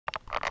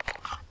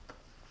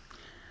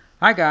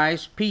Hi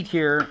guys, Pete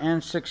here,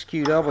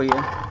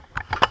 N6QW,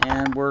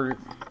 and we're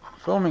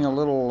filming a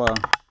little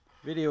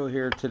video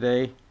here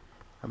today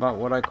about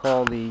what I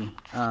call the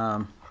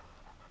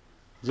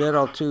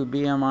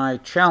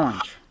ZL2BMI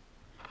Challenge.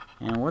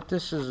 And what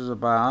this is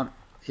about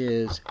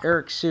is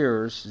Eric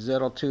Sears,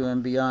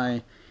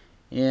 ZL2MBI,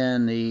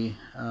 in the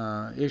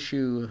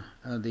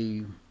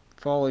the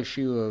fall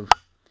issue of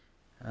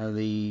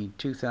the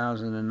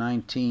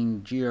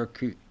 2019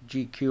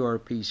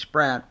 GQRP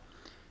Sprat,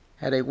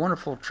 had a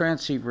wonderful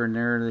transceiver in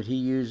there that he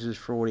uses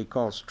for what he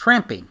calls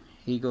tramping.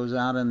 He goes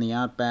out in the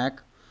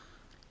outback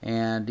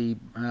and he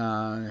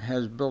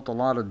has built a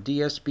lot of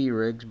DSP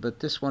rigs, but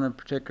this one in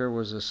particular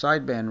was a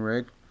sideband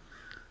rig,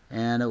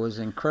 and it was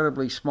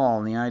incredibly small,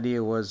 and the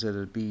idea was that it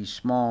would be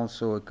small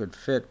so it could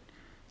fit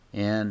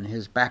in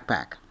his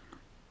backpack.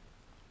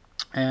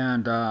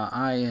 And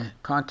I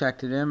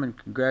contacted him and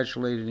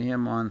congratulated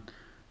him on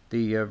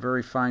the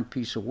very fine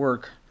piece of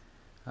work,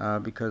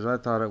 because I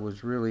thought it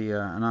was really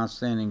an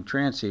outstanding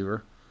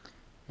transceiver.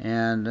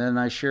 And then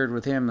I shared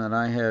with him that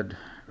I had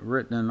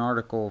written an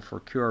article for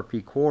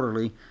QRP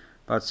Quarterly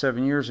about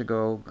 7 years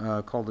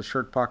ago called the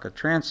Shirt Pocket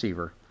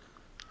Transceiver,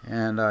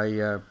 and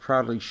I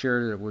proudly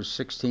shared that it was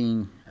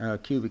 16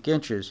 cubic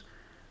inches.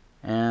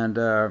 And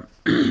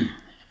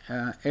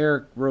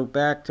Eric wrote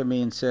back to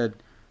me and said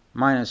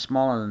mine is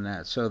smaller than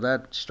that. So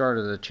that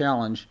started a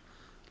challenge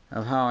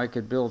of how I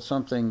could build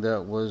something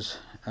that was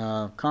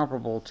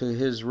comparable to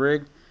his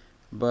rig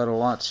but a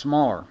lot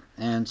smaller.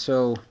 And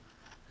so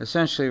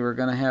essentially we're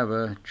going to have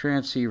a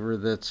transceiver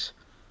that's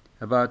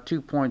about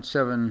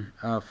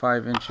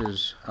 2.75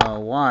 inches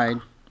wide,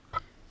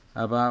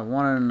 about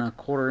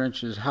 1¼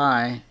 inches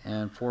high,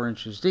 and 4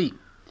 inches deep.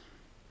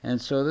 And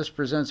so this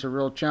presents a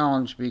real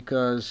challenge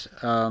because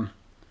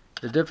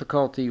the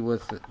difficulty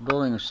with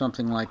building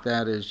something like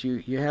that is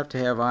you have to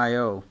have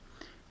I/O.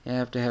 You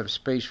have to have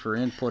space for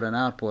input and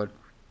output.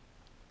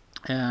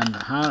 And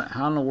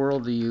how in the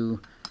world do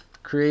you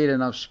create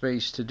enough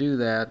space to do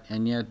that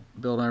and yet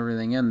build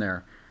everything in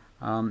there?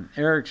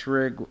 Eric's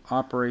rig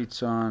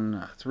operates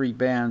on 3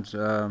 bands,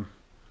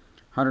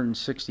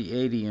 160,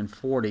 80, and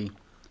 40,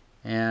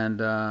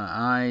 and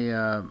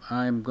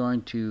I'm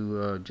going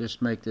to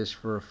just make this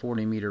for a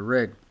 40-meter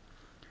rig.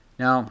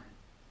 Now,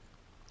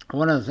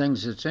 one of the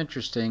things that's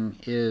interesting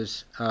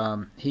is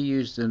he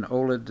used an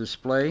OLED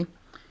display,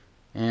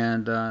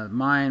 and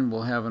mine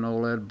will have an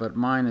OLED, but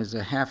mine is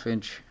a 1/2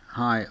 inch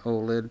high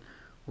OLED,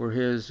 where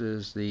his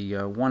is the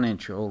 1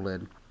 inch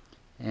OLED.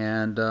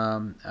 And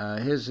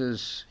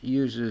his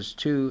uses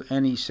 2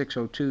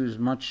 NE602s,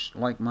 much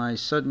like my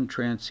sudden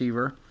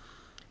transceiver,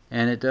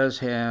 and it does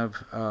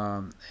have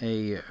a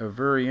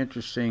very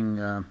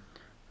interesting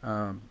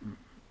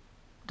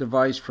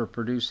device for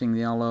producing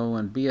the LO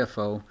and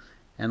BFO.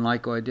 And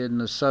like I did in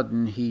the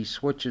sudden, he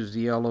switches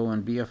the LO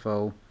and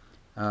BFO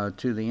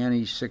to the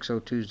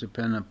NE602s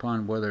depending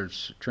upon whether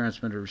it's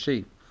transmit or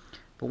receive.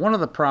 But one of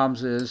the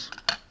problems is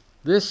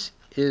this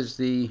is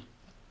the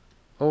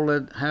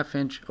OLED 1/2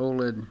 inch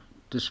OLED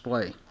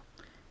display,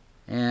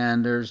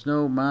 and there's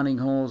no mounting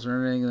holes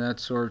or anything of that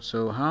sort.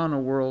 So how in the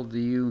world do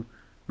you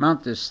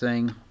mount this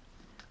thing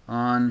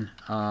on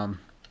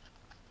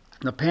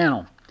the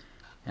panel?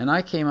 And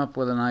I came up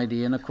with an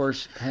idea, and of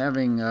course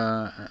having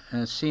a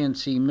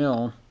CNC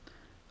mill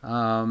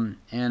and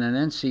an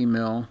NC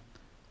mill,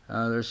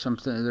 there's some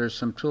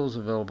tools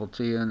available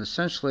to you. And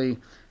essentially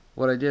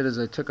what I did is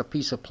I took a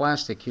piece of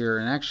plastic here,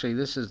 and actually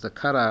this is the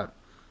cutout.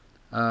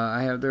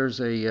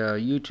 There's a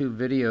YouTube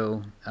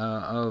video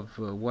of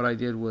what I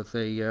did with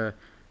a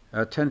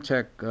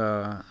Tentec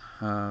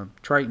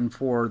Triton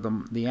 4,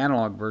 the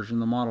analog version,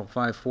 the Model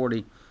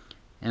 540,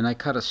 and I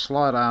cut a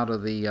slot out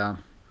of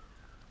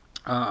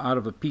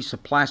a piece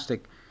of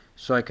plastic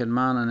so I could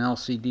mount an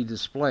LCD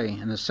display.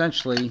 And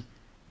essentially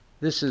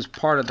this is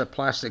part of the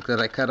plastic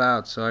that I cut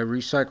out, so I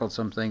recycled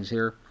some things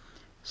here.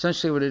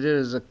 Essentially what I did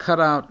is I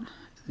cut out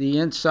the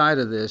inside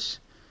of this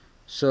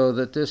so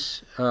that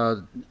this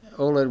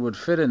OLED would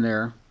fit in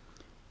there,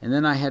 and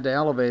then I had to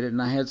elevate it,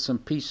 and I had some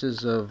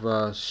pieces of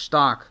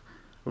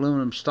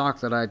aluminum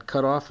stock that I'd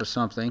cut off of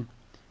something,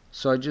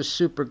 so I just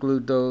super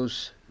glued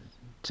those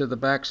to the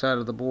back side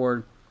of the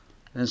board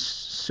and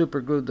super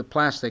glued the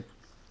plastic.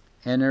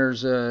 And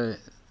there's a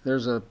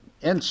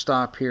end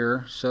stop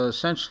here, so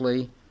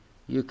essentially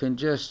you can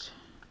just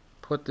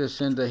put this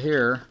into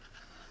here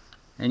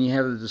and you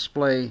have the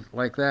display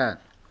like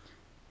that.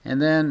 And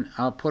then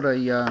I'll put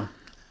a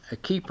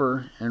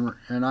keeper,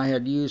 and I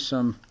had used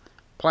some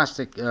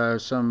plastic,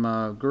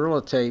 some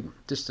Gorilla Tape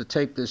just to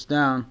tape this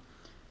down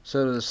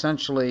so that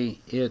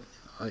essentially it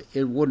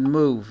wouldn't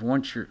move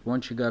once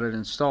you got it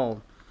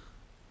installed.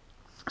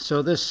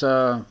 So this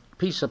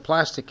piece of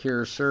plastic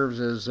here serves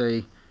as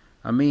a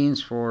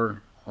means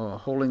for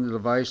holding the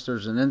device.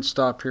 There's an end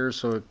stop here,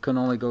 so it can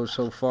only go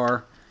so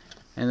far,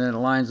 and then it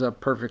lines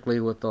up perfectly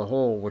with the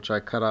hole which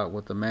I cut out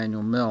with the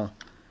manual mill.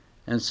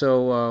 And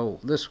so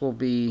this will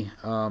be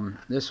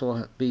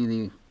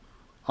the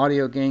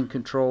audio gain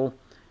control.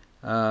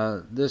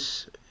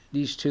 This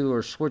these two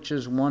are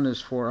switches. One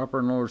is for upper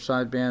and lower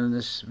sideband, and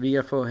this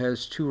VFO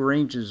has two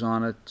ranges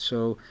on it,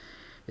 so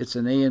it's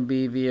an A and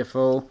B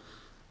VFO.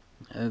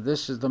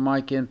 This is the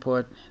mic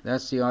input,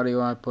 that's the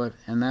audio output,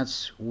 and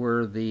that's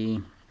where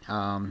the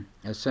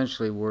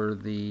essentially where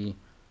the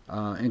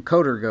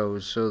encoder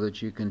goes, so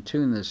that you can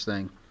tune this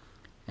thing.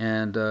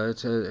 And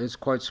it's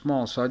quite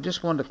small. So I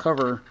just wanted to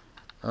cover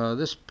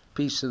this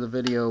piece of the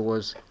video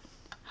was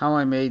how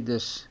I made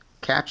this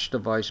catch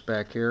device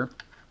back here,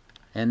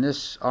 and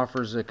this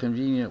offers a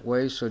convenient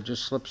way, so it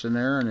just slips in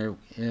there,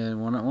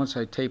 and once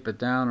I tape it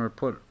down or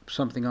put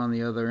something on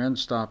the other end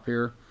stop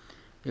here,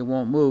 it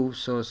won't move.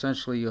 So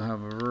essentially you'll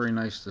have a very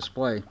nice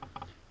display.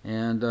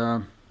 And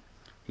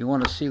you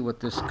want to see what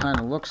this kind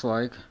of looks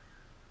like.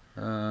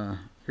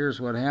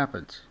 Here's what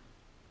happens.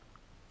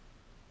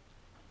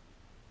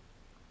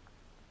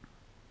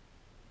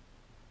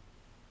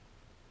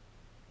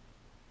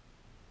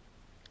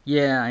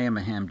 Yeah, I am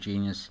a ham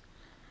genius.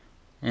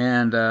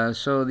 And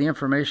so the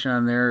information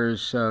on there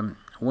is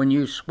when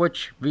you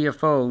switch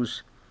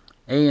VFOs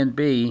A and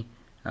B,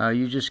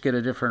 you just get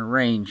a different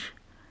range.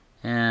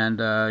 And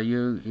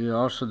you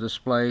also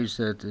displays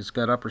that it's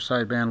got upper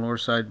sideband, lower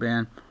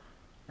sideband,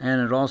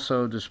 and it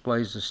also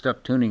displays the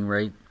step tuning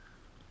rate.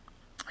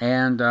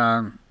 And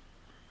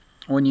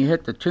when you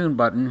hit the tune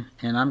button,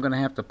 and I'm going to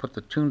have to put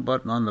the tune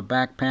button on the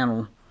back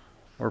panel,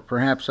 or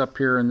perhaps up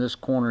here in this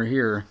corner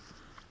here,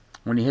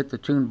 when you hit the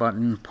tune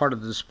button, part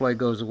of the display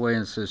goes away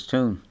and it says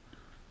tune.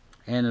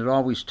 And it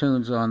always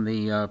tunes on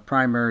the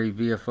primary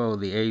VFO,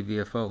 the A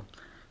VFO.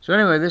 So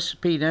anyway, this is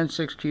Pete,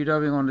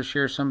 N6QW. I wanted to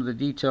share some of the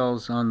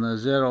details on the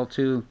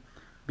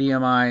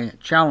ZL2BMI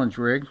Challenge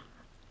Rig.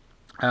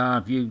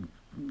 If you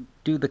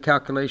do the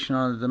calculation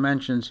on the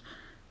dimensions,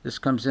 this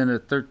comes in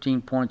at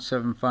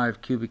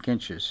 13.75 cubic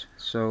inches.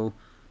 So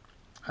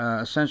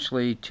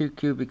essentially 2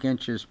 cubic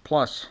inches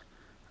plus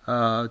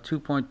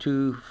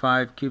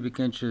 2.25 cubic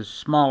inches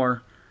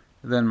smaller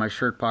than my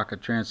shirt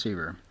pocket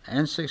transceiver.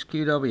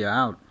 N6QW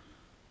out.